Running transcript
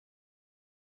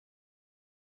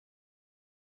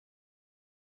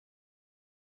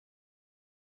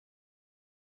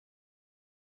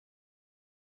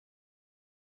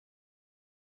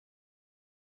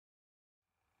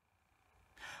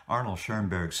Arnold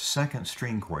Schoenberg's second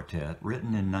string quartet,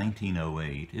 written in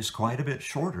 1908, is quite a bit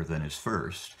shorter than his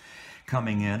first,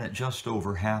 coming in at just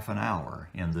over half an hour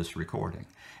in this recording,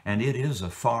 and it is a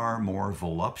far more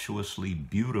voluptuously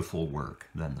beautiful work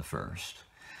than the first.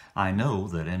 I know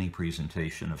that any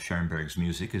presentation of Schoenberg's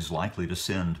music is likely to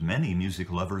send many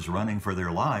music lovers running for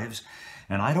their lives,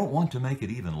 and I don't want to make it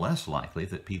even less likely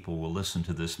that people will listen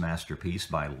to this masterpiece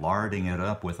by larding it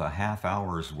up with a half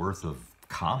hour's worth of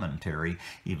commentary,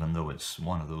 even though it's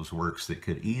one of those works that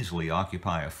could easily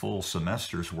occupy a full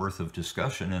semester's worth of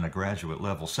discussion in a graduate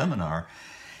level seminar.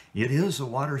 It is a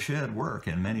watershed work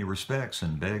in many respects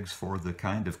and begs for the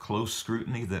kind of close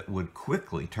scrutiny that would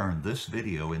quickly turn this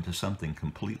video into something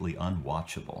completely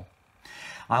unwatchable.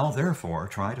 I'll therefore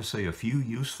try to say a few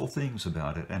useful things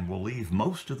about it and will leave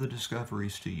most of the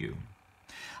discoveries to you.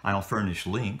 I'll furnish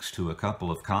links to a couple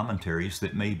of commentaries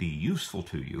that may be useful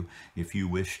to you if you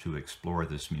wish to explore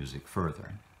this music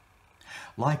further.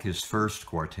 Like his first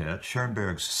quartet,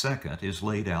 Schoenberg's second is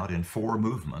laid out in 4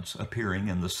 movements appearing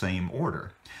in the same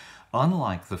order.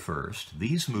 Unlike the first,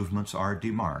 these movements are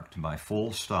demarked by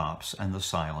full stops and the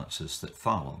silences that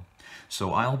follow.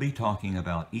 So I'll be talking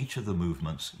about each of the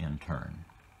movements in turn.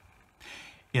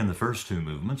 In the first 2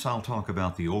 movements, I'll talk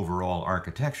about the overall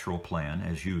architectural plan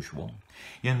as usual.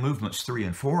 In movements 3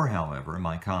 and 4, however,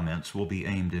 my comments will be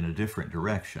aimed in a different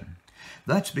direction.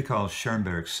 That's because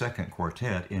Schoenberg's second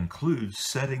quartet includes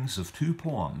settings of 2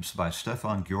 poems by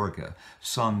Stefan George,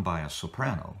 sung by a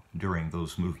soprano during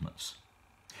those movements.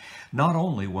 Not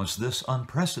only was this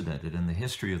unprecedented in the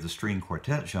history of the string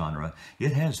quartet genre,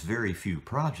 it has very few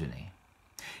progeny.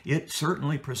 It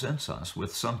certainly presents us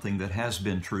with something that has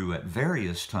been true at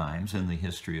various times in the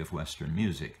history of Western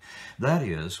music. That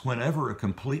is, whenever a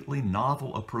completely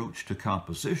novel approach to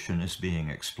composition is being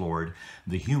explored,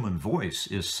 the human voice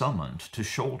is summoned to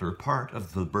shoulder part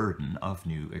of the burden of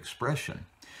new expression.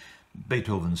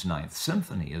 Beethoven's Ninth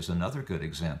Symphony is another good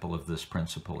example of this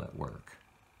principle at work.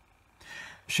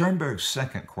 Schoenberg's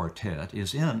second quartet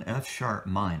is in F-sharp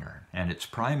minor, and its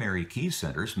primary key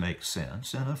centers make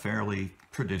sense in a fairly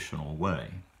traditional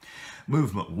way.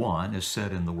 Movement 1 is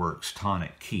set in the work's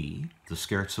tonic key. The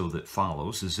scherzo that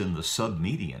follows is in the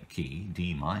submediant key,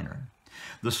 D minor.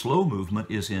 The slow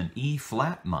movement is in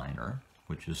E-flat minor,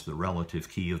 which is the relative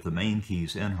key of the main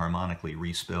key's enharmonically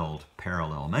respelled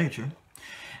parallel major.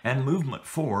 And movement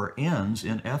 4 ends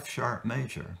in F-sharp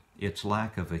major, its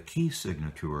lack of a key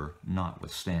signature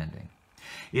notwithstanding.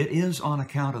 It is on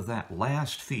account of that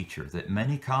last feature that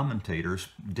many commentators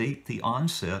date the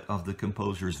onset of the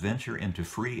composer's venture into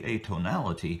free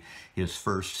atonality, his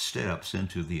first steps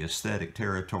into the aesthetic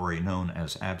territory known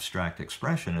as abstract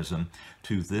expressionism,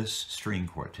 to this string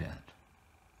quartet.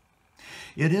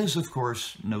 It is, of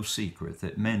course, no secret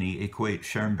that many equate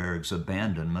Schoenberg's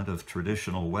abandonment of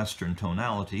traditional Western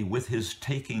tonality with his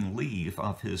taking leave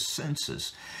of his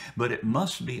senses, but it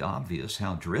must be obvious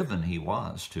how driven he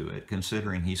was to it,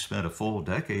 considering he spent a full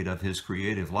decade of his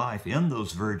creative life in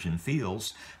those virgin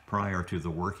fields prior to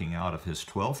the working out of his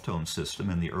 12-tone system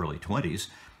in the early 20s,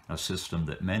 a system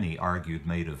that many argued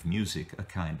made of music a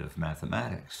kind of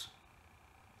mathematics.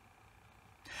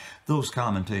 Those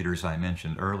commentators I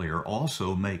mentioned earlier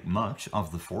also make much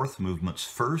of the fourth movement's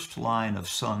first line of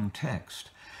sung text,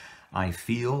 "I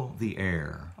feel the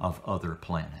air of other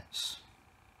planets."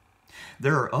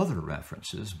 There are other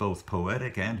references, both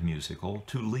poetic and musical,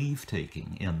 to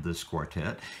leave-taking in this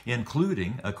quartet,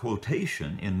 including a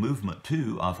quotation in movement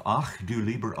 2 of Ach du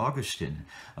lieber Augustin,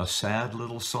 a sad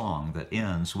little song that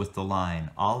ends with the line,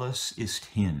 "Alles ist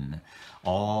hin,"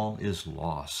 all is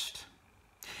lost.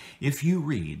 If you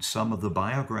read some of the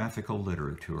biographical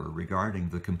literature regarding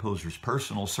the composer's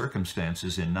personal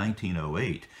circumstances in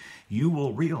 1908, you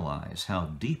will realize how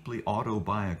deeply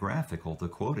autobiographical the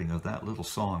quoting of that little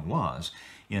song was,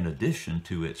 in addition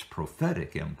to its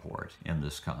prophetic import in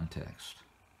this context.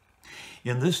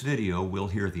 In this video, we'll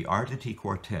hear the Arditti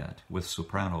Quartet with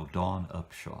soprano Dawn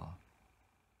Upshaw.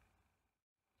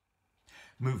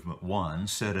 Movement 1,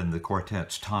 set in the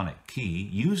quartet's tonic key,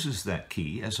 uses that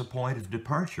key as a point of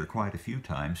departure quite a few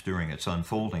times during its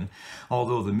unfolding,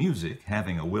 although the music,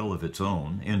 having a will of its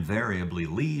own, invariably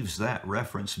leaves that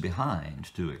reference behind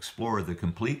to explore the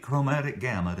complete chromatic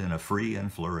gamut in a free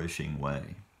and flourishing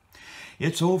way.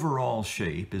 Its overall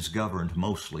shape is governed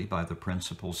mostly by the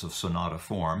principles of sonata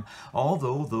form,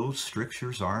 although those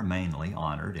strictures are mainly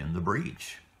honored in the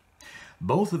breach.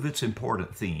 Both of its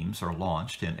important themes are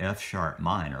launched in F-sharp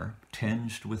minor,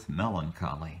 tinged with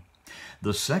melancholy.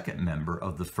 The second member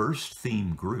of the first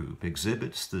theme group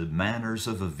exhibits the manners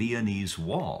of a Viennese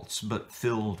waltz, but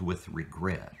filled with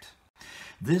regret.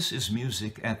 This is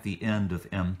music at the end of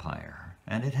empire,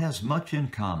 and it has much in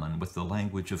common with the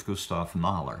language of Gustav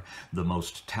Mahler, the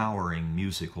most towering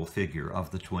musical figure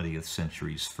of the 20th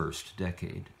century's first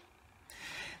decade.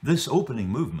 This opening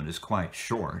movement is quite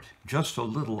short, just a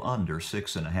little under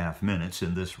 6.5 minutes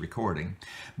in this recording,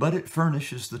 but it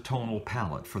furnishes the tonal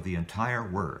palette for the entire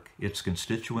work, its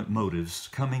constituent motives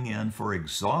coming in for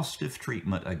exhaustive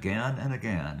treatment again and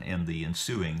again in the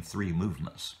ensuing 3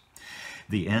 movements.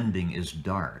 The ending is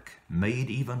dark,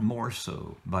 made even more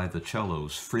so by the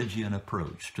cello's Phrygian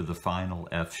approach to the final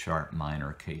F-sharp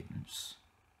minor cadence.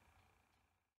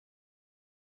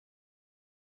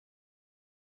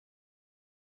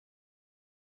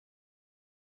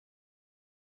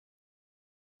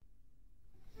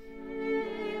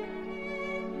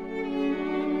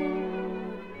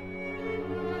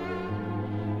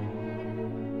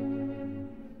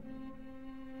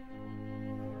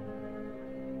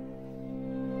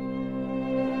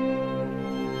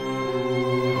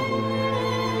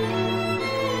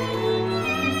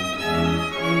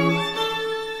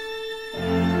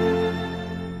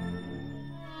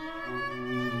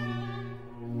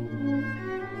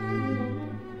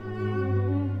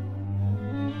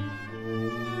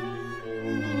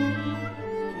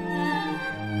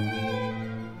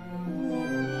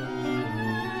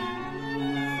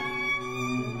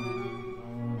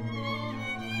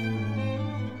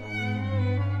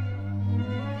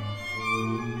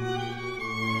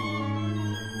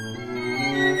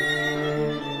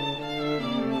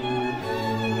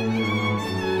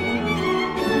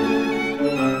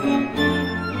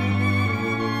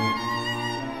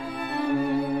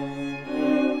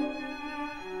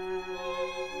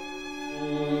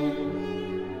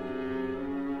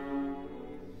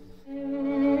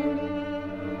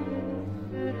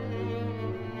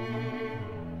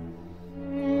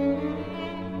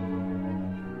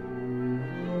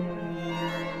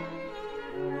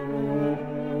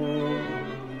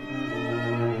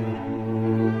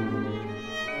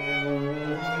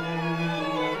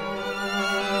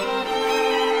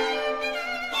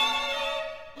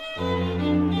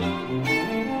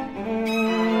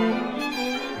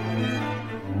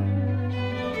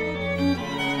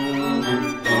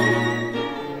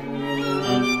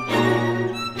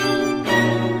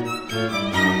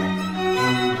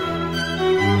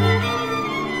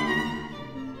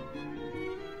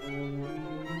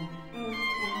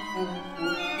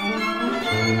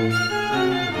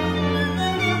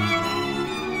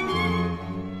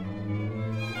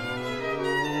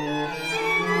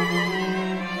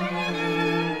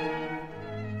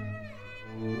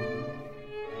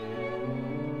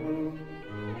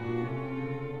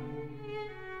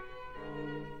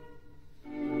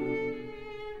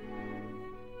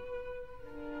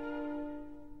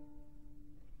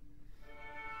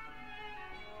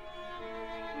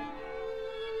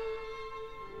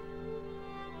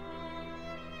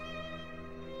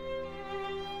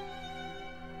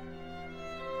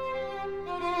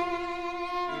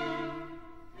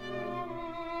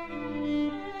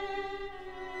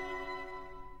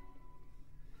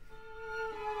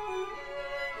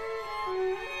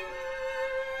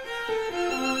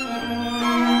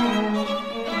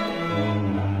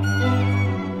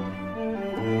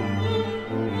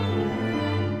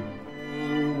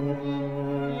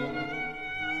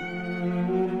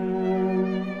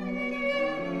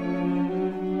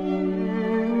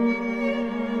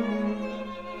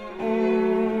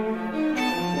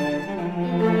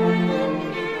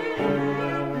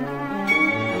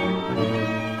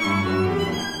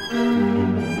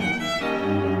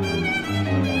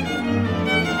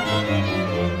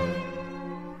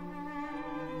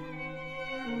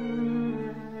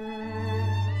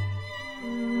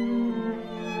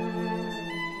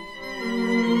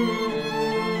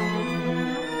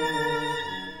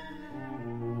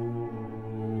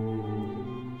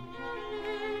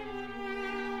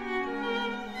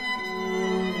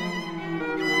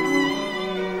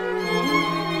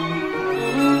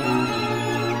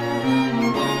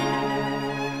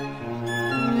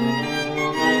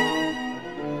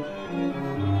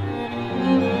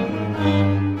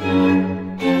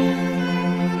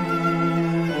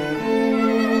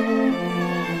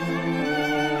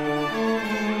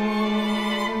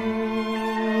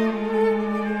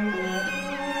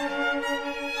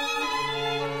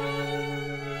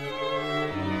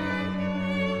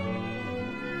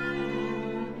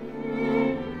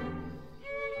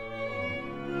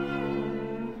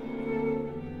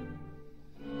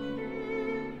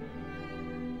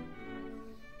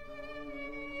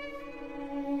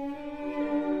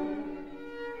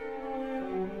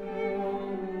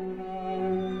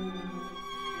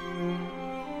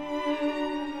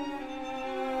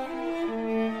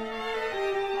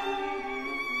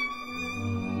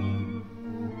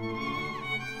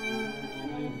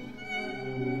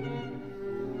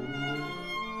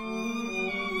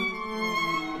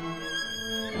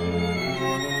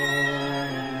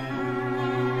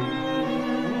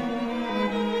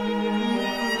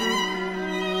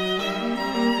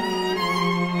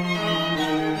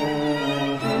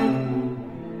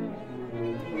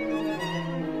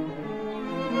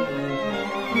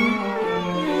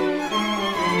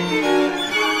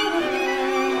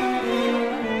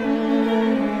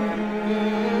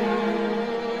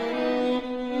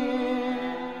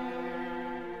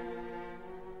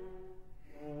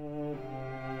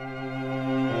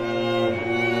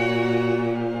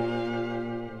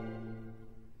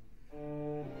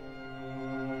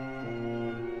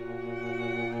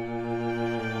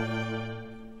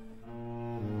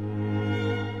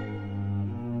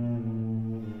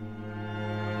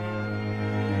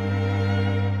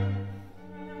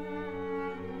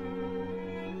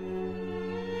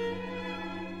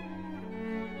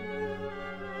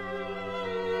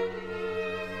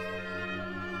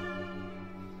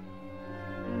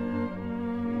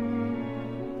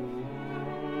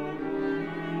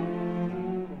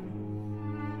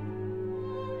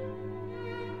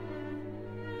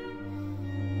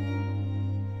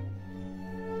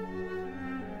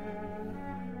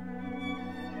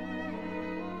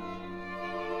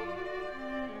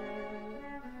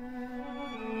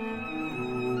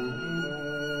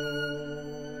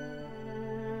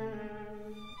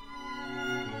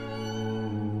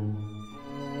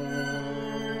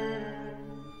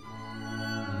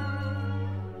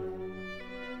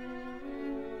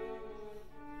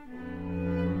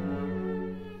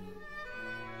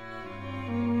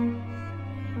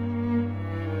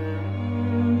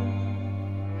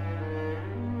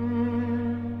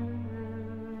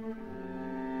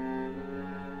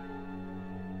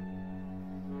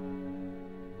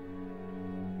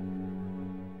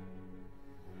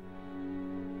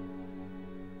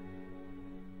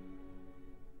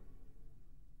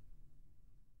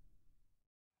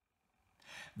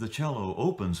 The cello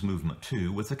opens movement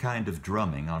 2 with a kind of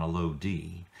drumming on a low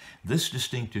D. This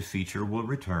distinctive feature will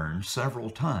return several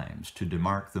times to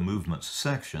demark the movement's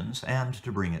sections and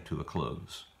to bring it to a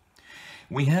close.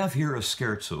 We have here a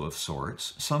scherzo of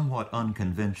sorts, somewhat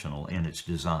unconventional in its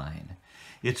design.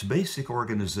 Its basic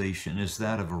organization is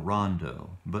that of a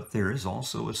rondo, but there is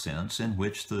also a sense in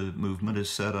which the movement is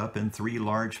set up in 3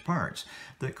 large parts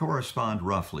that correspond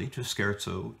roughly to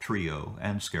scherzo, trio,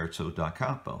 and scherzo da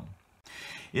capo.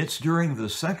 It's during the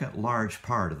second large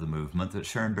part of the movement that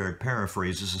Schoenberg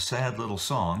paraphrases a sad little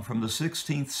song from the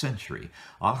 16th century,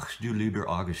 Ach du lieber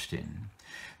Augustin.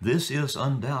 This is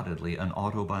undoubtedly an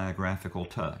autobiographical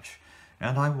touch,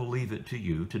 and I will leave it to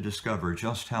you to discover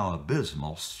just how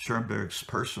abysmal Schoenberg's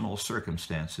personal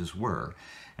circumstances were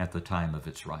at the time of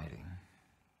its writing.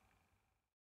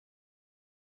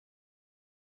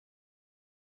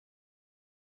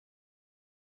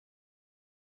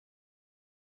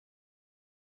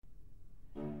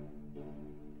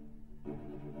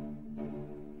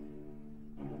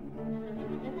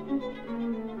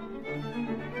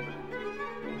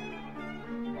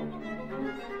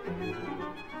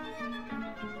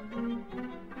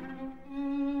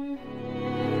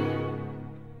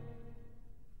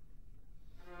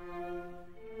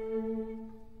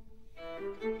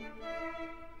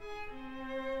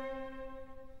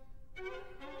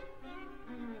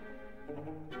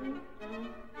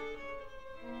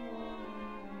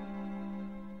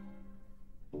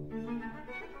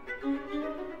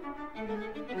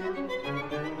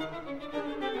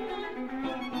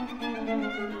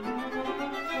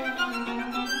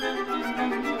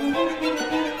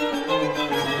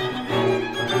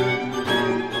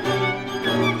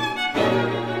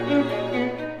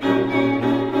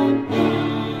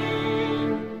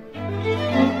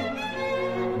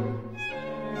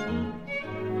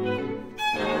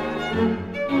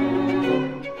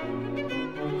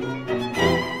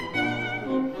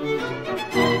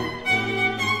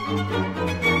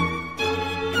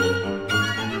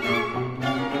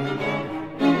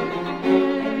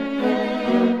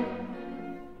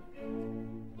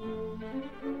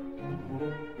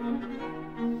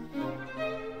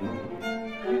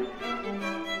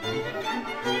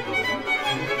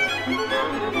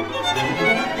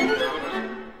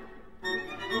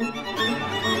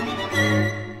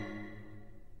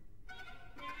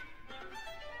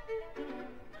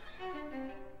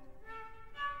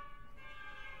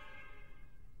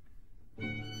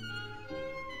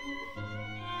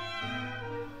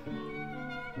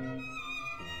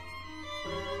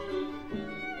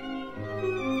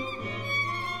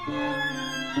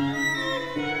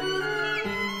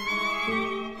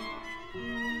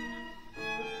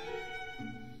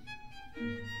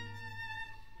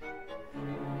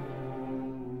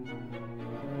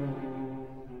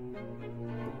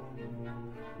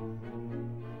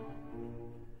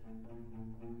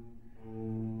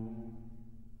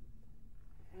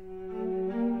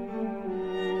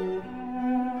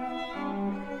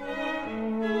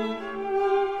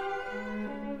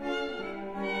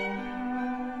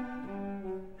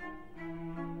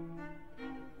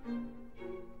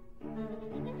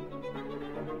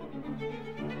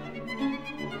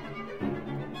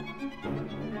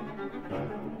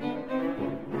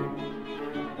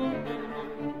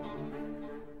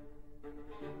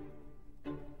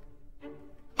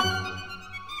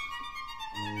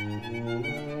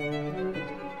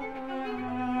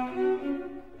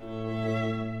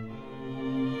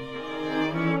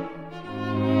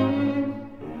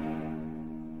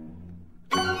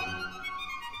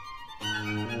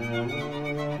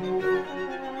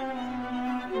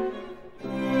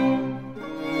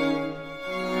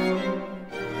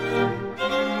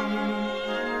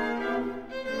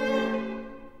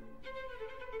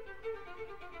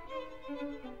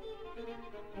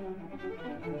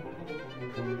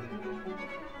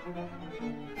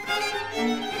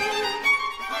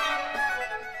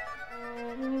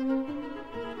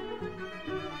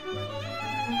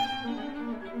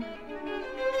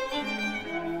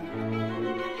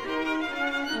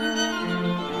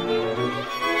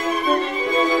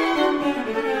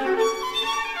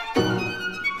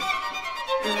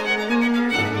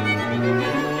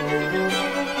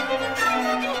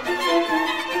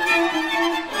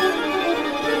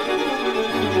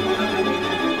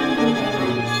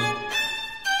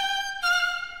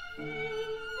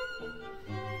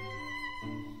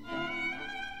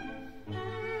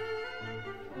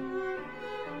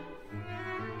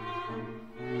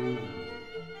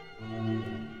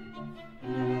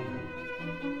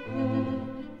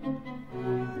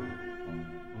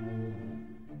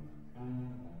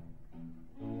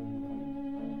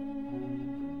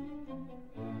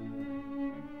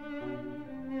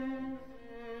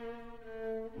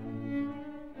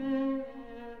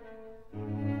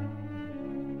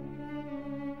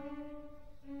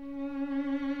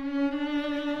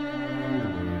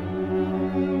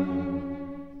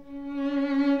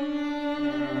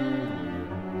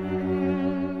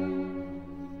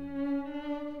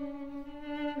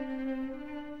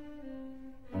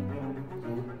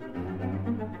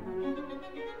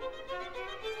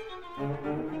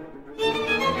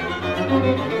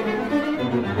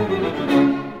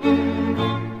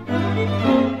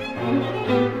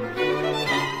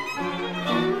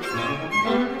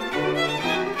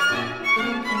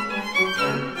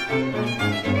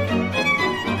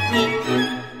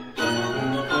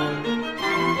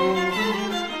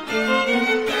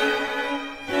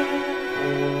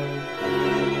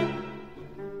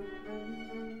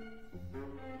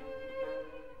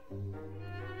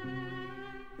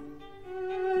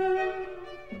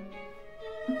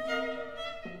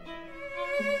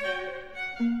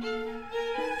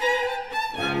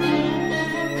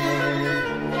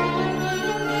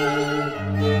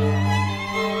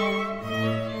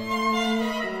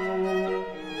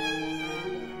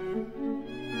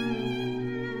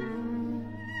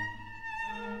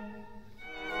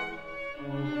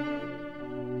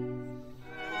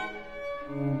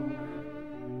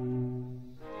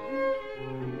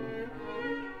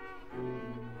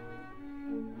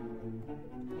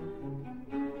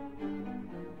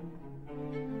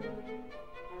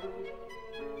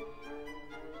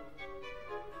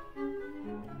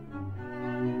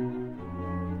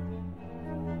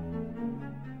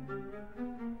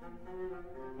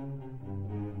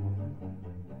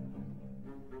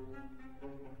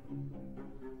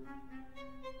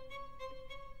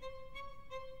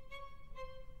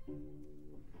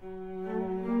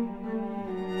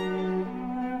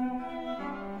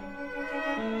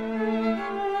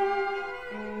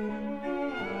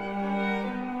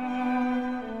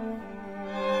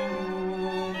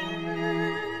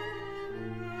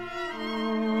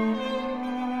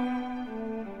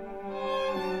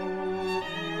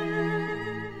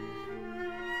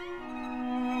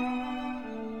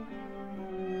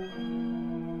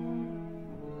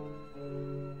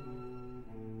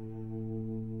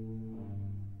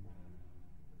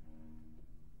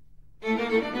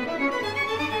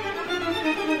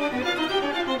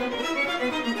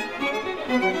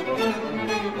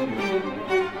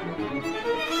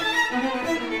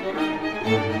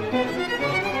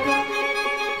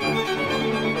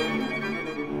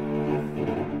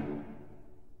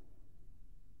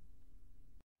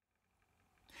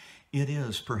 It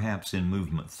is perhaps in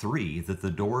Movement 3 that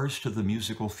the doors to the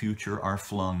musical future are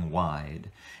flung wide,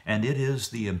 and it is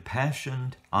the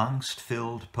impassioned,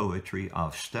 angst-filled poetry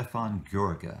of Stefan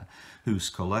George, whose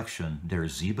collection Der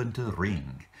siebente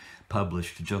Ring,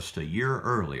 published just a year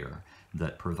earlier,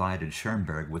 that provided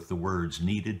Schoenberg with the words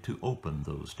needed to open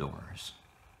those doors.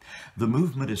 The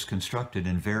movement is constructed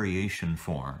in variation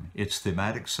form, its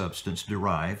thematic substance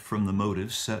derived from the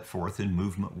motives set forth in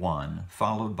Movement 1,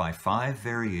 followed by 5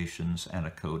 variations and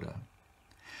a coda.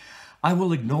 I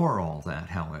will ignore all that,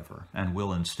 however, and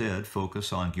will instead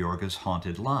focus on George's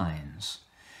haunted lines.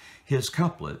 His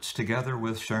couplets, together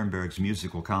with Schoenberg's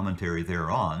musical commentary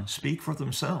thereon, speak for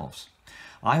themselves.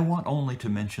 I want only to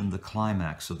mention the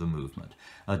climax of the movement,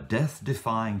 a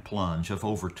death-defying plunge of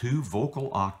over 2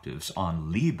 vocal octaves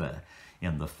on Liebe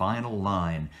in the final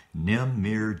line, Nimm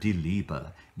mir die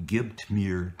Liebe, gib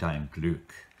mir dein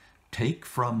Glück. Take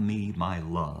from me my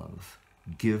love,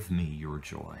 give me your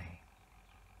joy.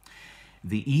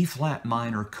 The E-flat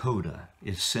minor coda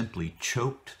is simply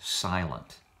choked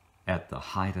silent at the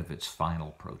height of its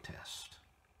final protest.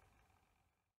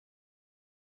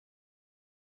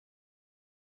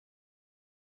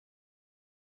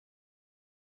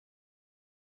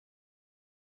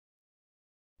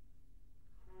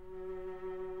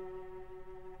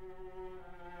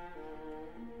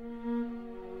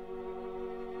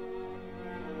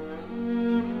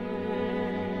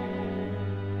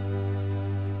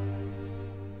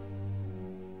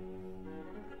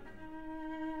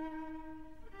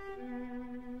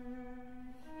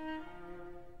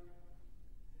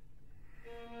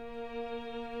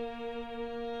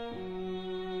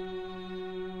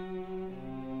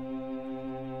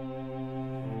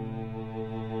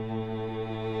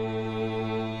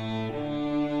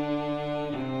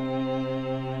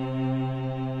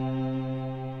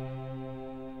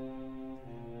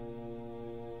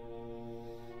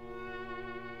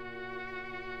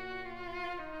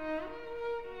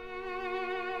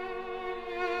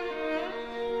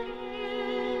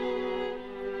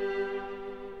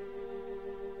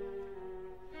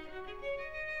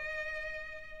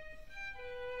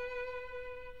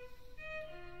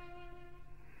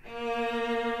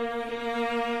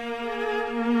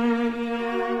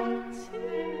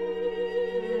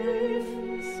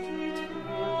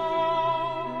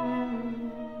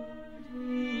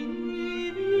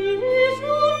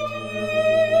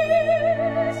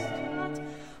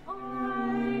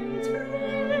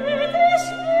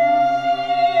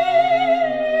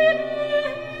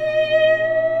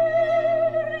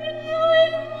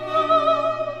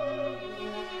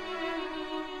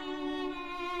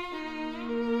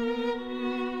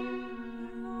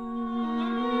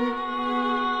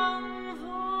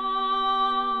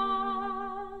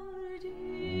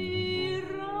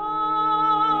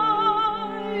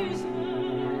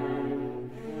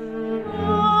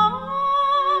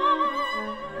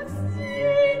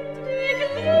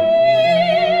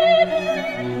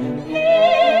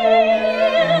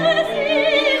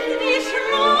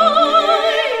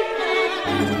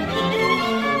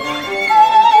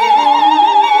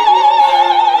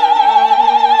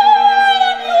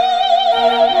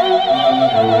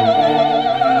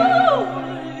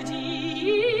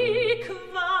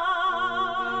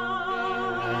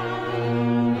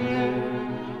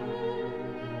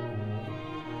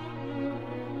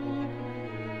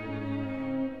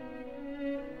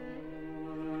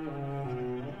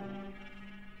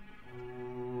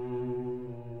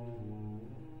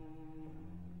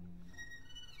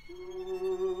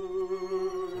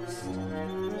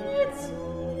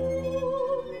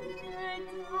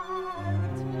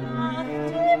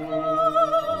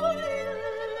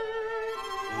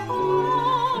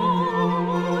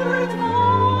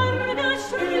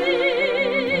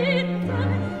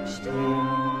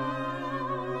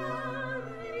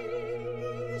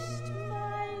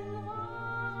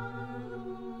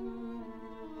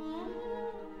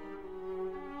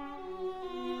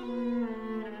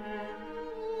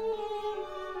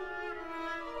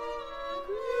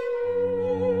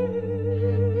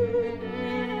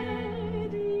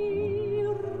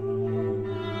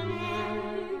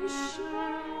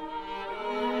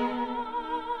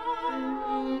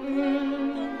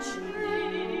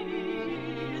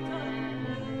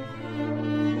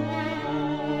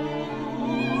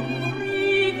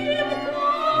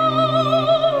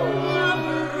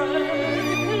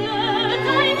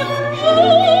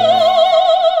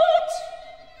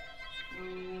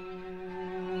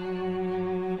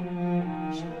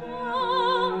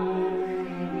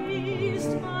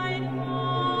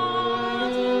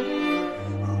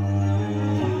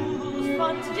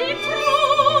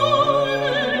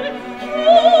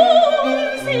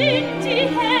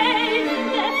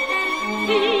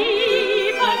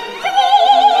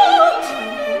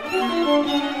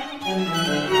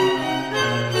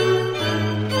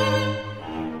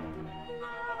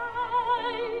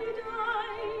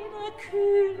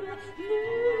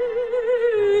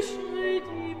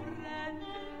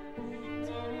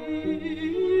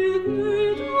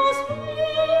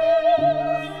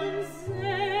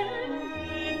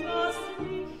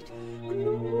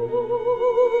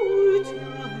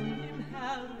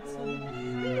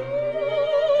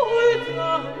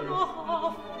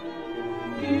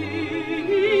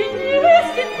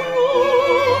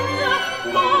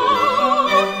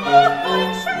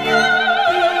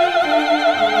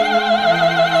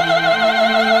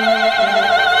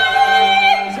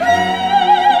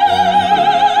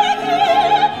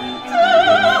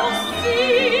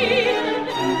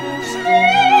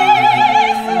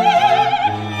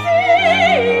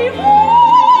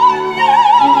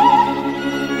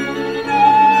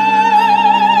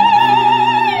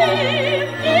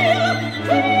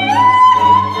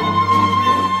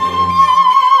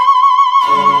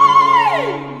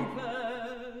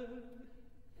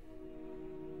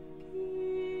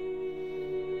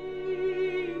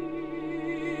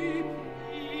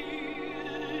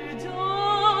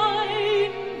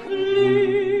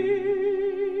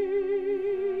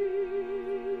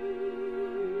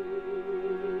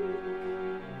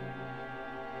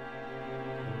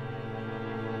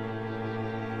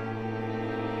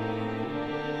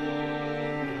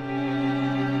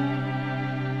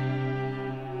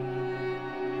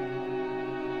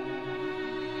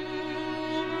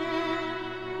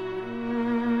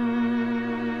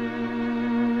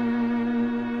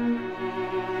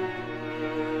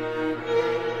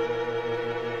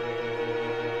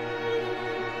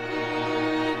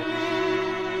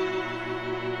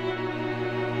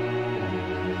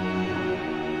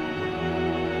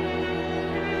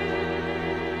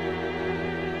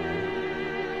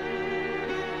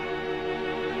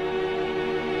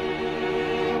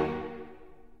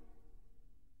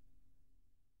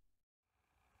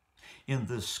 In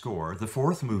this score, the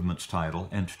fourth movement's title,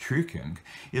 Entrückung,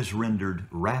 is rendered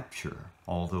rapture,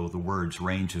 although the word's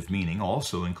range of meaning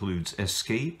also includes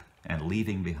escape and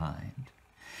leaving behind.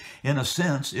 In a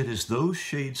sense, it is those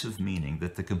shades of meaning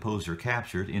that the composer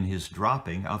captured in his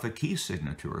dropping of a key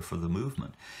signature for the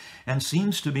movement, and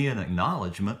seems to be an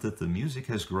acknowledgement that the music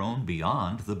has grown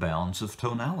beyond the bounds of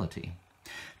tonality.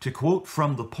 To quote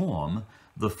from the poem,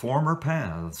 "The former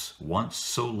paths, once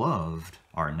so loved,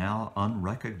 are now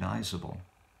unrecognizable."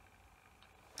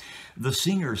 The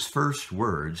singer's first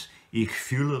words, "Ich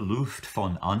fühle Luft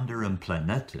von anderen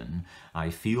Planeten," I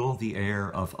feel the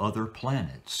air of other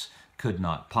planets, could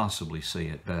not possibly say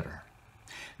it better.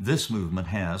 This movement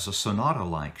has a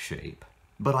sonata-like shape,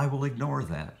 but I will ignore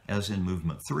that, as in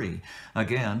movement 3,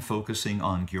 again focusing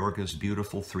on George's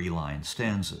beautiful three-line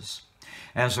stanzas.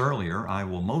 As earlier, I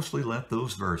will mostly let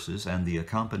those verses and the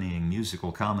accompanying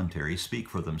musical commentary speak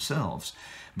for themselves,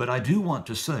 but I do want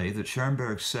to say that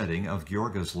Schoenberg's setting of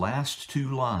George's last two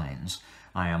lines,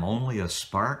 "I am only a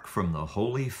spark from the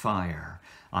holy fire,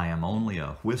 I am only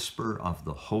a whisper of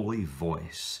the holy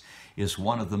voice," is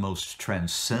one of the most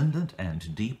transcendent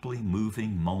and deeply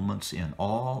moving moments in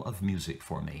all of music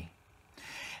for me.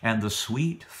 And the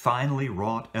sweet, finely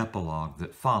wrought epilogue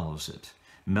that follows it,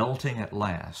 melting at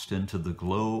last into the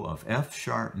glow of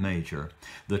F-sharp major,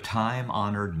 the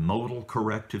time-honored modal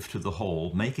corrective to the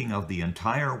whole, making of the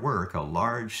entire work a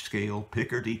large-scale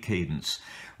Picardy cadence,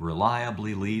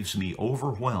 reliably leaves me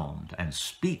overwhelmed and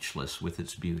speechless with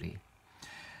its beauty.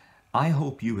 I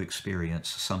hope you experience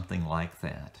something like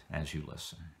that as you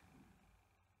listen.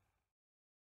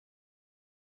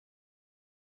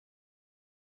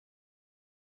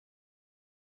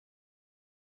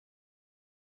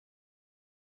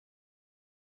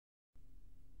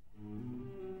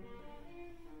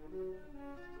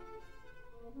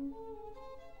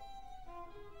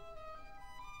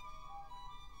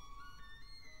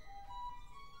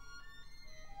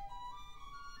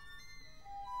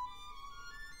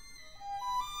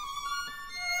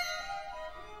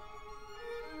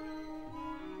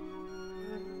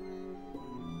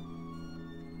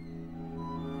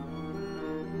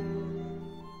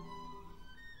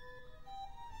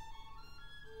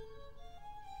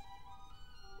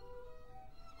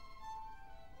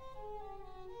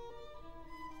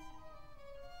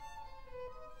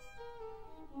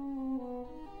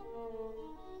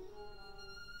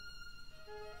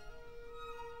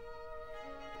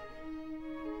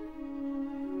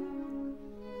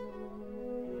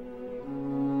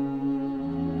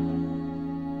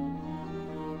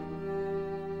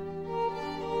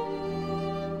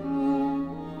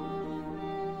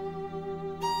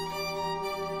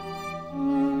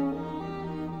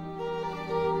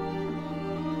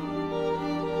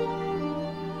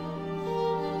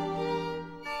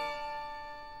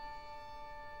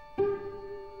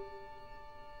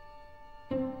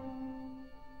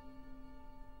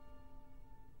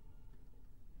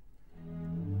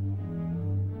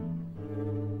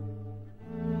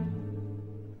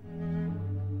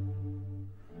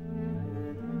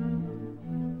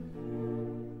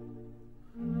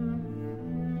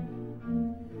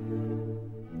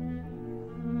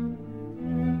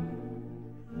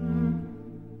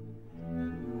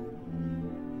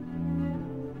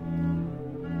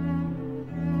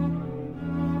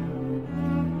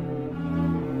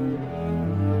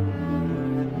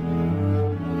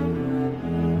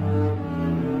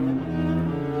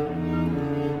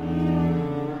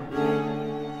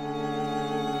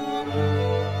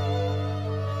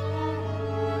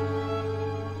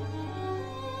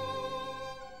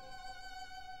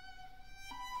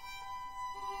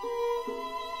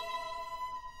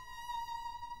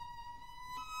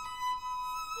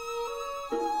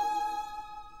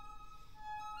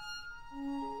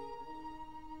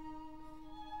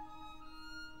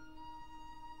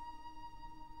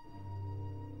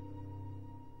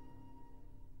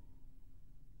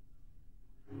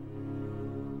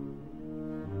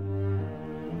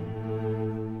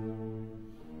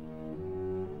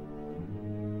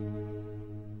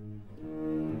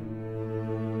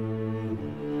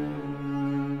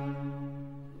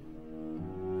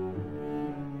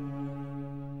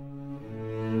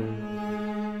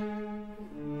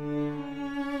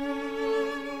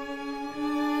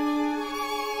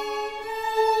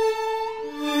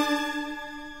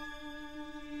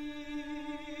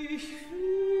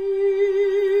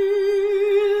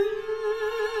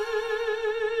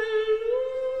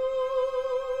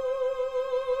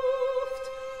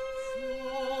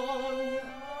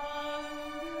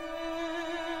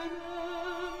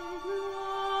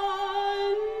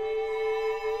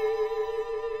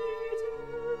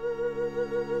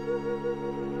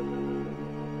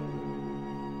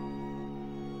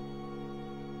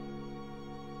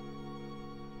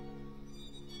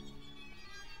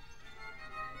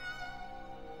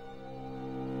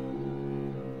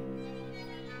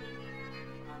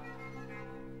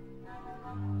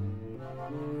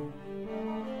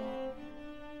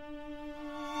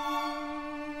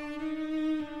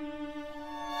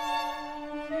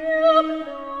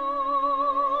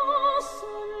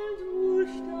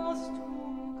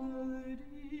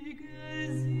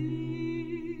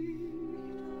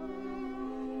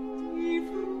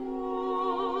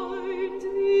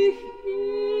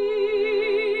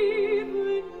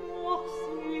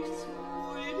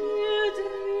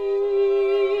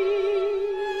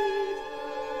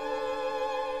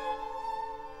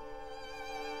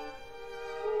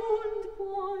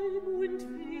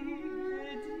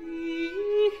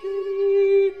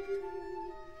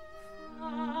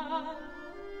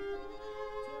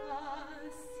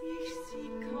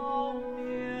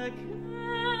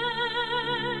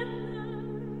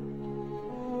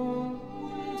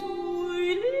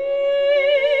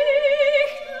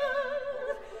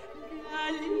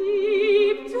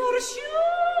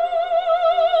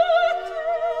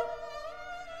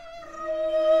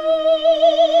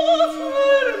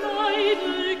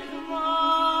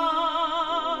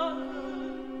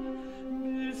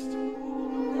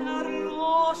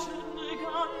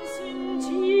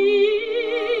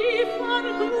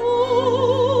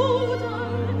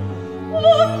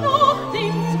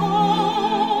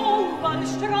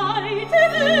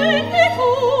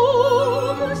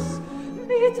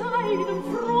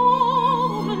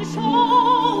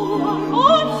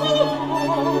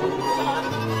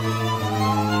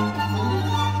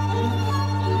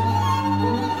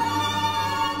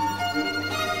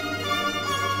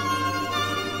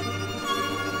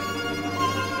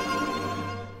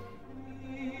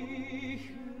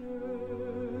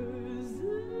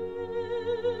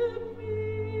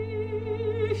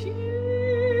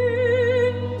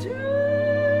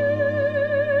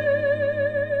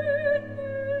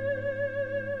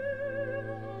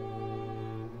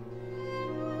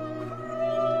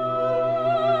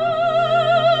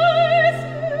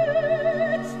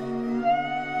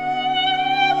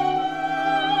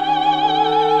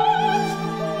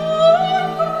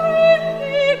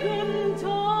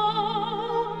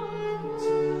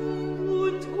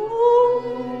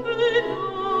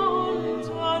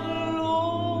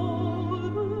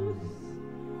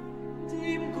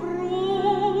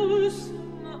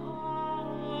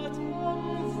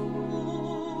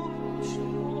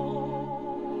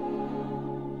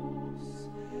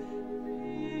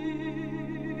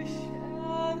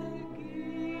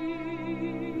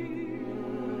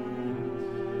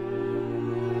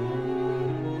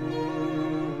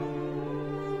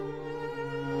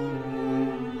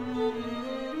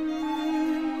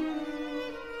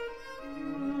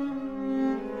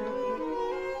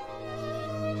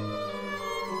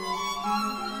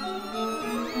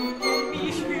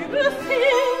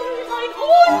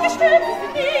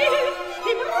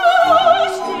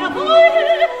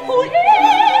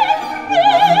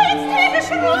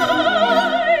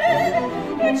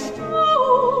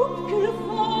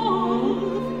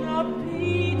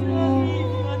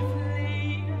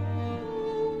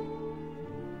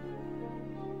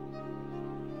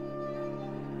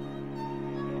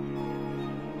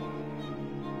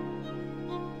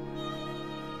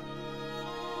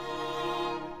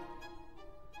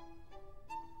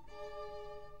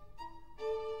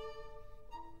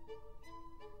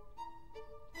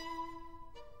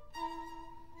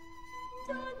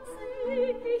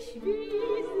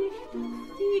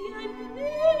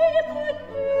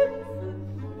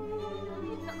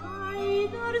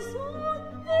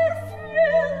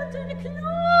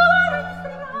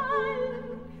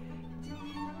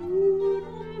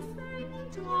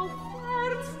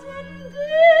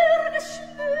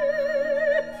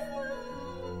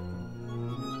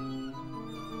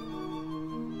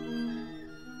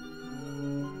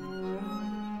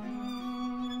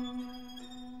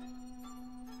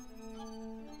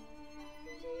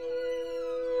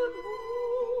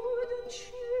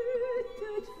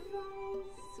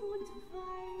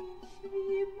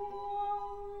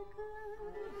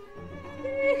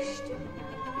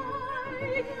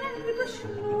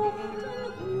 Beschluss